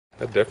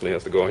That definitely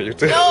has to go on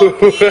YouTube. No,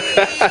 please.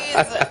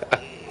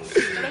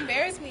 Please. Don't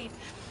embarrass me.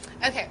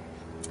 Okay.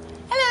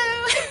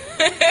 Hello.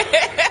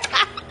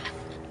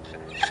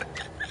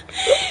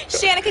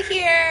 Shanica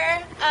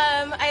here.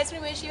 I just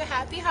want to wish you a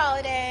happy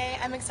holiday.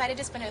 I'm excited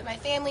to spend it with my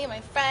family and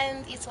my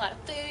friends, eat a lot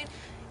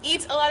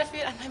of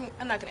food.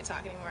 I'm not going to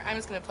talk anymore. I'm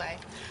just going to play.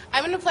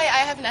 I'm going to play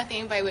I Have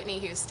Nothing by Whitney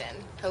Houston.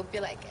 Hope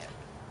you like it.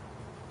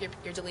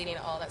 You're deleting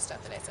all that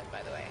stuff that I said,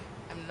 by the way.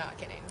 I'm not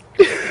kidding.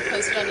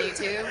 Post it on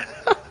YouTube.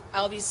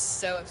 I'll be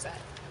so upset.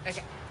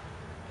 Okay.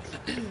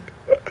 Here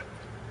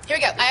we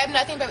go. I Have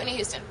Nothing by Whitney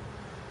Houston.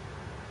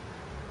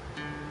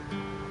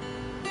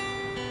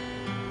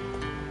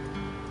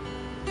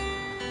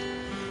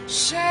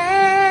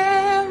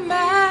 Share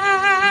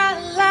my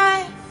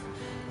life,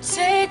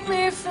 take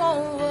me for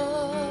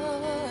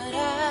what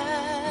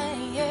I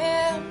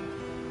am,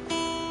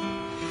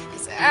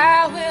 'cause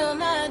I will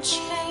not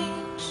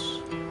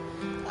change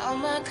all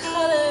my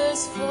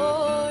colors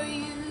for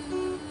you.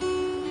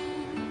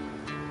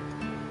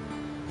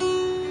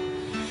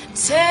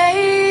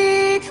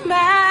 Take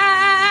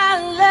my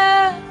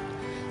love,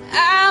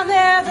 I'll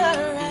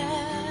never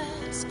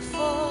ask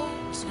for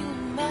too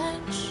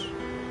much.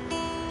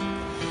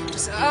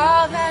 Just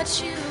all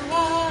that you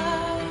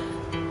are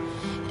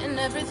and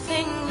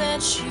everything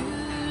that you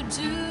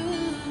do.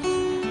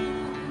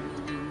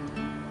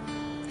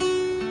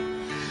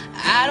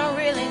 I don't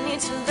really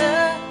need to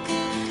look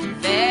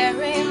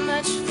very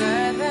much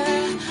further.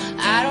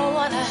 I don't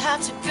want to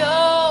have to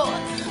go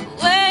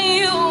where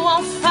you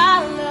won't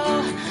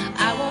follow.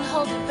 I won't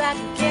hold it back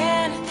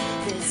again.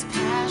 This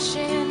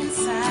passion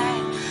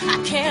inside, I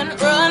can't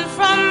run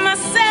from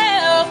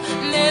myself.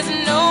 There's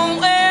no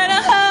way